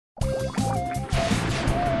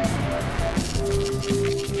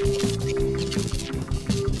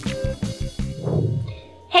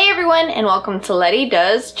everyone, and welcome to Lety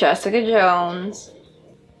Does Jessica Jones.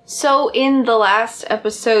 So in the last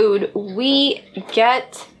episode, we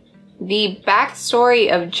get the backstory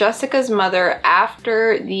of Jessica's mother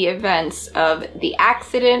after the events of the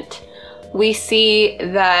accident. We see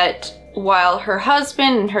that while her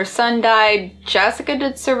husband and her son died, Jessica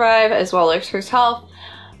did survive as well as herself,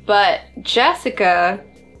 but Jessica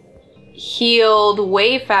healed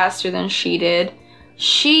way faster than she did.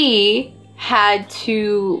 She had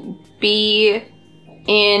to be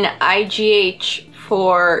in IGH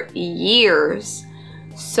for years.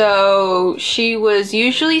 So she was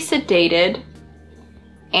usually sedated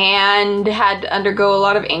and had to undergo a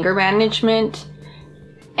lot of anger management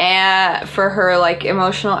and for her like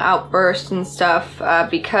emotional outbursts and stuff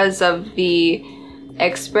because of the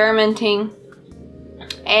experimenting.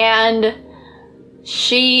 And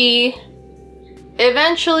she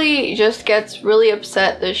eventually just gets really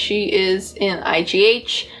upset that she is in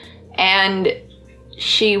IGH, and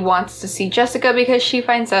she wants to see Jessica because she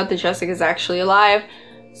finds out that Jessica is actually alive.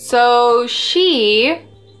 So she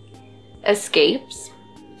escapes,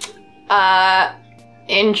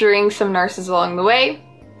 injuring some nurses along the way,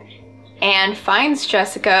 and finds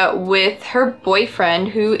Jessica with her boyfriend,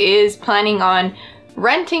 who is planning on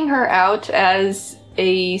renting her out as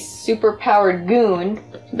a superpowered goon,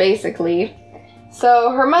 basically.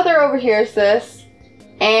 So her mother overhears this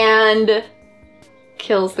and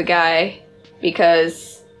kills the guy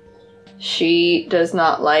because she does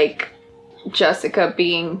not like Jessica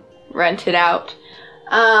being rented out.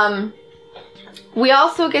 We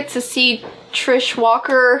also get to see Trish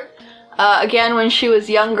Walker again when she was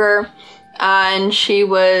younger, and she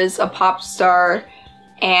was a pop star,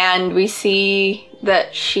 and we see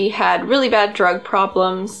that she had really bad drug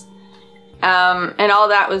problems. And all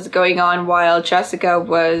that was going on while Jessica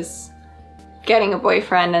was getting a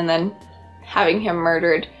boyfriend and then having him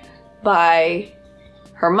murdered by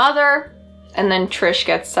her mother, and then Trish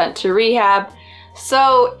gets sent to rehab.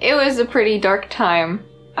 So it was a pretty dark time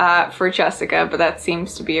for Jessica, but that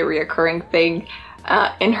seems to be a reoccurring thing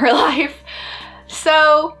in her life.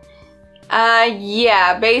 So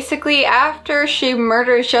yeah, basically after she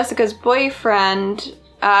murders Jessica's boyfriend,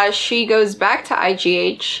 she goes back to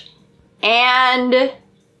IGH and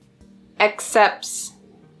accepts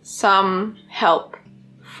some help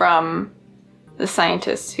from the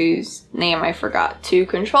scientist whose name I forgot, to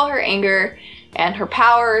control her anger and her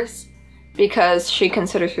powers, because she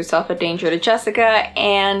considers herself a danger to Jessica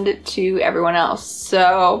and to everyone else.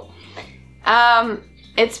 So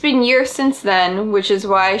it's been years since then, which is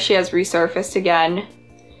why she has resurfaced again.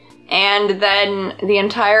 And then the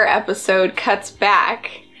entire episode cuts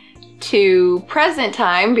back to present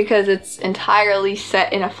time because it's entirely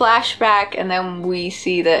set in a flashback, and then we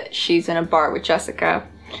see that she's in a bar with Jessica.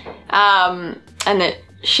 And that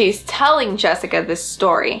she's telling Jessica this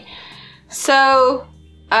story. So,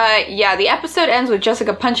 yeah, the episode ends with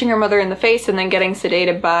Jessica punching her mother in the face and then getting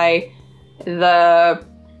sedated by the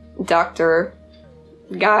doctor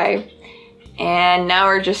guy. And now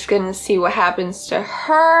we're just gonna see what happens to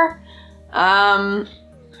her. I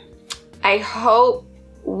hope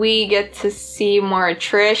we get to see more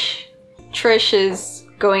Trish. Trish is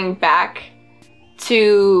going back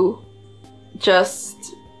to just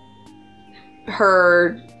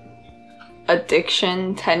her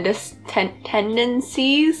addiction tendencies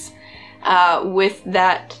with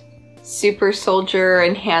that super soldier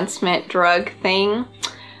enhancement drug thing.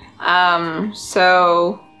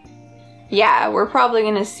 So yeah, we're probably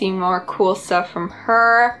gonna see more cool stuff from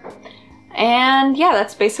her. And yeah,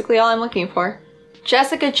 that's basically all I'm looking for.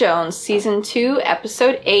 Jessica Jones, Season 2,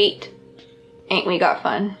 Episode 8. Ain't we got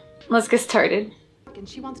fun? Let's get started. And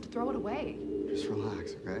she wants to throw it away. Just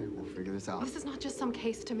relax, okay? We'll figure this out. This is not just some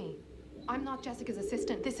case to me. I'm not Jessica's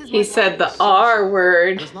assistant. This is He said the R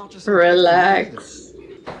word. Relax.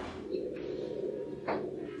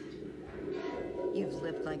 You've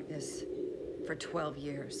lived like this for 12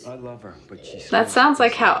 years. I love her, but she's... That sounds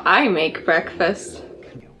like how I make breakfast.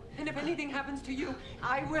 And if anything happens to you,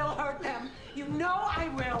 I will hurt them. You know I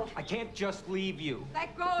will. I can't just leave you.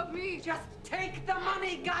 Let go of me. Just take the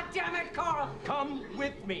money, goddammit, Carl. Come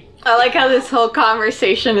with me. I like how this whole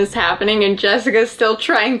conversation is happening and Jessica's still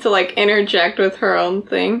trying to like interject with her own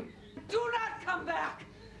thing. Do not come back.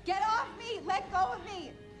 Get off me! Let go of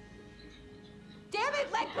me! Damn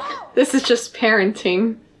it, let go! This is just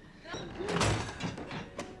parenting.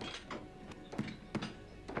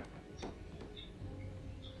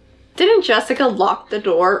 Didn't Jessica lock the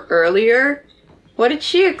door earlier? What did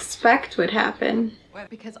she expect would happen?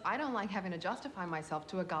 Because I don't like having to justify myself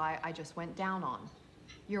to a guy I just went down on.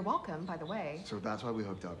 You're welcome, by the way. So that's why we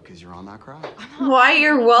hooked up, because you're on that crowd? Why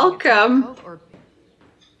you're welcome.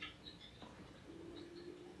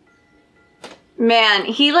 Man,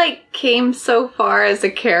 he like came so far as a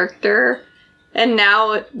character, and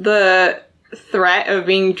now the threat of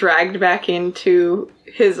being dragged back into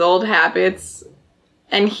his old habits,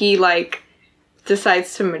 and he like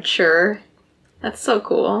decides to mature. That's so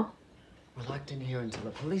cool. We're locked in here until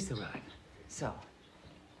the police arrive. So,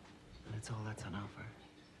 that's all that's on offer.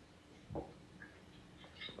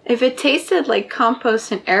 If it tasted like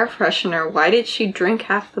compost and air freshener, why did she drink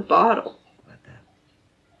half the bottle? What the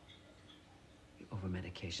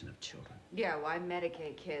over-medication of children. Yeah, why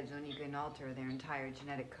medicate kids when you can alter their entire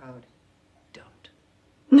genetic code? Don't.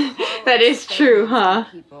 That is true, huh?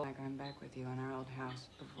 People like I'm back with you in our old house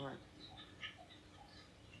before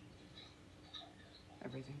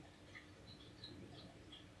everything.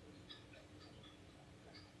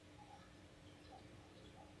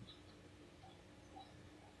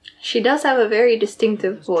 She does have a very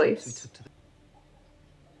distinctive voice.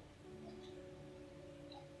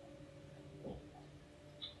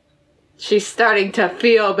 She's starting to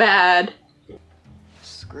feel bad.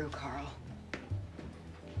 Screw Carl.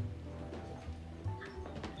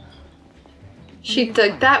 She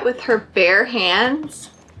took that with her bare hands.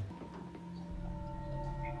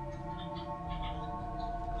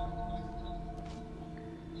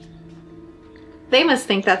 They must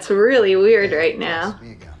think that's really weird right now.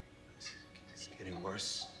 Me again. It's getting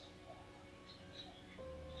worse.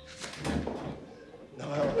 No,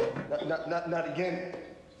 not again.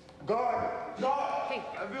 Guard! Hey.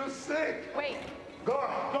 I feel sick! Wait.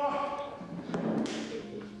 Guard!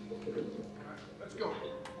 Let's go.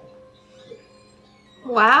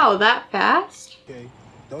 Wow, that fast? Okay,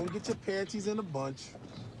 don't get your panties in a bunch.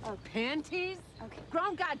 Oh, panties? Okay.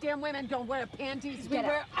 Grown goddamn women don't wear panties. We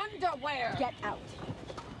wear underwear. Get out.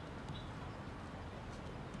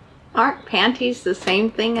 Aren't panties the same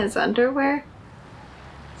thing as underwear?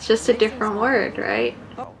 It's just a different word, right?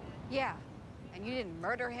 Oh, yeah. And you didn't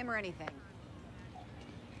murder him or anything.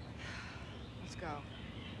 Let's go.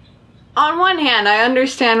 On one hand, I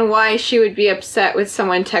understand why she would be upset with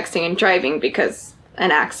someone texting and driving because an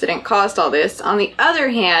accident caused all this. On the other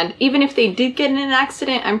hand, even if they did get in an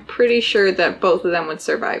accident, I'm pretty sure that both of them would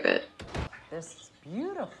survive it. This is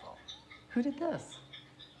beautiful. Who did this?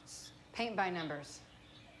 Paint by numbers.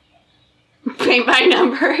 Paint by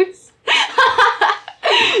numbers.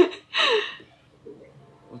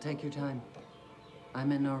 We'll take your time.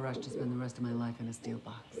 I'm in no rush to spend the rest of my life in a steel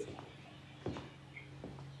box.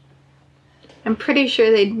 I'm pretty sure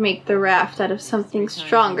they'd make the raft out of something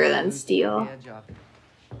stronger than steel.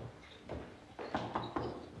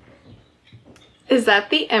 Is that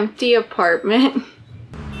the empty apartment?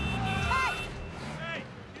 Hey,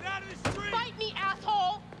 get out of the street! Fight me,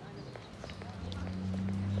 asshole!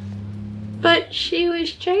 But she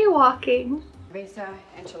was jaywalking. Cerveza,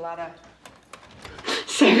 enchilada.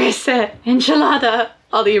 Cerveza, enchilada,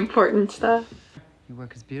 all the important stuff. Your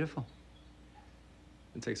work is beautiful.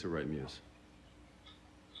 It takes the right muse.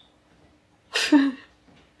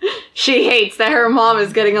 She hates that her mom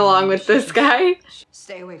is getting along with this guy.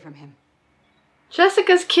 Stay away from him.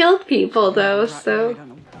 Jessica's killed people though, so...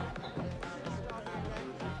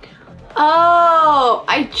 Oh,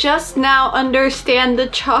 I just now understand the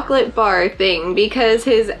chocolate bar thing because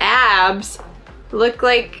his abs look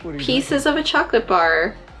like pieces of a chocolate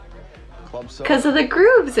bar because of the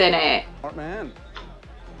grooves in it.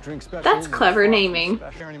 That's clever naming.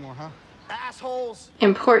 Assholes!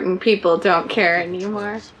 Important people don't care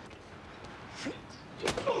anymore.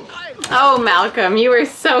 Oh, Malcolm, you were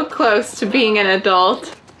so close to being an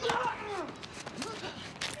adult.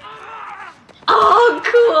 Oh,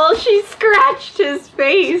 cool, she scratched his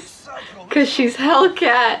face because she's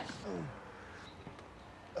Hellcat.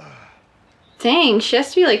 Dang, she has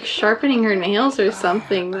to be like sharpening her nails or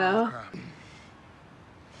something though.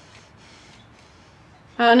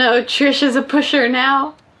 Oh no, Trish is a pusher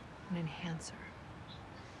now. An enhancer.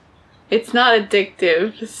 It's not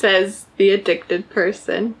addictive, says the addicted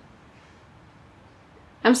person.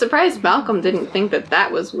 I'm surprised Malcolm didn't think that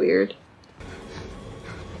that was weird.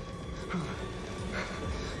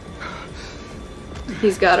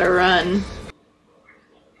 He's gotta run.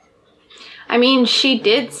 I mean, she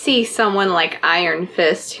did see someone like Iron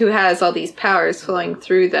Fist who has all these powers flowing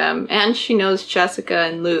through them, and she knows Jessica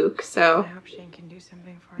and Luke, so, I hope Shane can do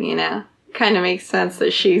something for you. you know, kind of makes sense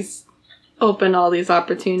that she's opened all these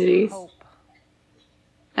opportunities.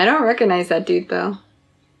 I don't recognize that dude, though.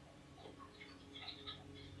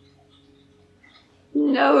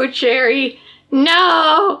 No, Jerry.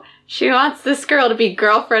 No! She wants this girl to be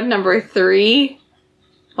girlfriend number 3.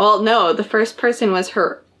 Well, no, the first person was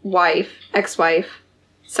her wife, ex-wife.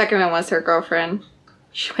 Second one was her girlfriend.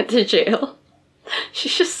 She went to jail.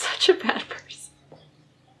 She's just such a bad person.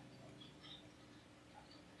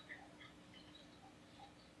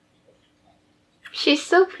 She's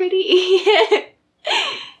so pretty.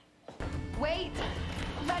 Wait!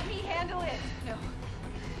 Let me handle it! No.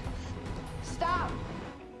 Stop!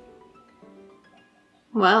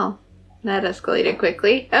 Well, that escalated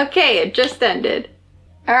quickly. Okay, it just ended.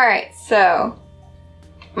 Alright, so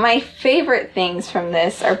my favorite things from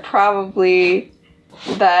this are probably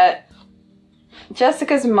that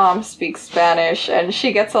Jessica's mom speaks Spanish and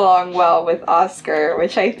she gets along well with Oscar,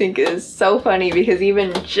 which I think is so funny because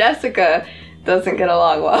even Jessica doesn't get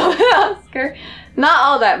along well with Oscar. Not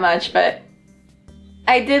all that much, but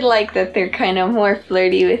I did like that they're kind of more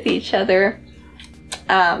flirty with each other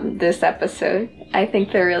this episode. I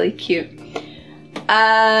think they're really cute.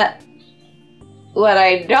 What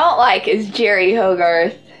I don't like is Jerry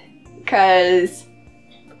Hogarth, because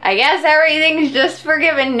I guess everything's just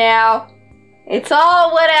forgiven now. It's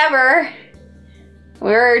all whatever.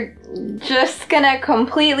 We're just gonna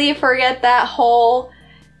completely forget that whole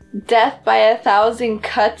death by 1,000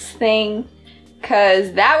 cuts thing,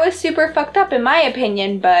 because that was super fucked up in my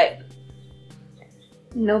opinion, but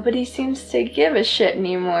nobody seems to give a shit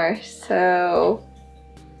anymore, so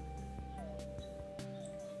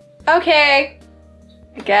okay,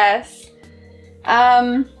 I guess.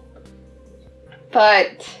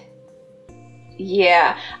 But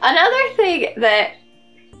yeah, another thing that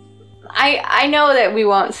I know that we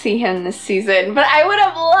won't see him this season, but I would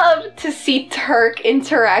have loved to see Turk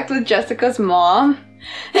interact with Jessica's mom.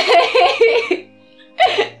 Just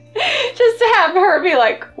to have her be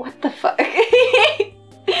like, what the fuck?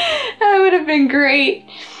 That would have been great.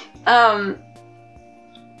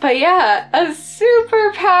 But yeah, a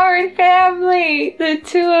super powered family, the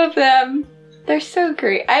two of them. They're so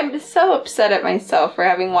great. I'm so upset at myself for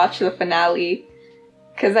having watched the finale,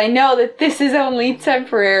 because I know that this is only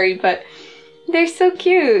temporary, but they're so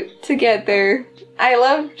cute together. I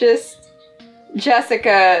love just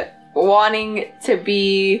Jessica wanting to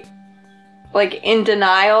be like in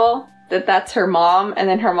denial that that's her mom, and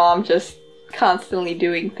then her mom just constantly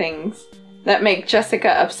doing things that make Jessica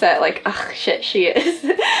upset, like, ugh, shit, she is.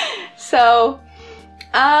 So,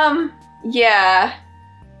 yeah.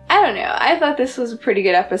 I don't know. I thought this was a pretty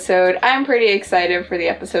good episode. I'm pretty excited for the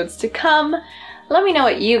episodes to come. Let me know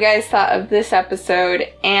what you guys thought of this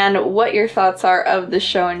episode and what your thoughts are of the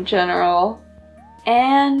show in general.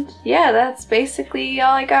 And yeah, that's basically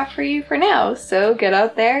all I got for you for now. So get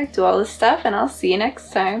out there, do all this stuff, and I'll see you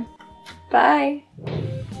next time. Bye.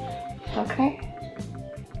 Okay.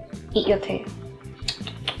 Eat your tail.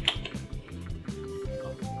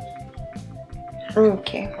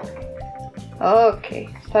 Okay. Okay.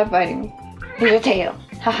 Stop biting me. Eat your tail.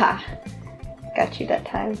 Haha. Got you that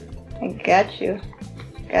time. I got you.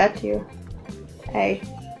 Got you. I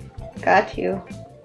got you.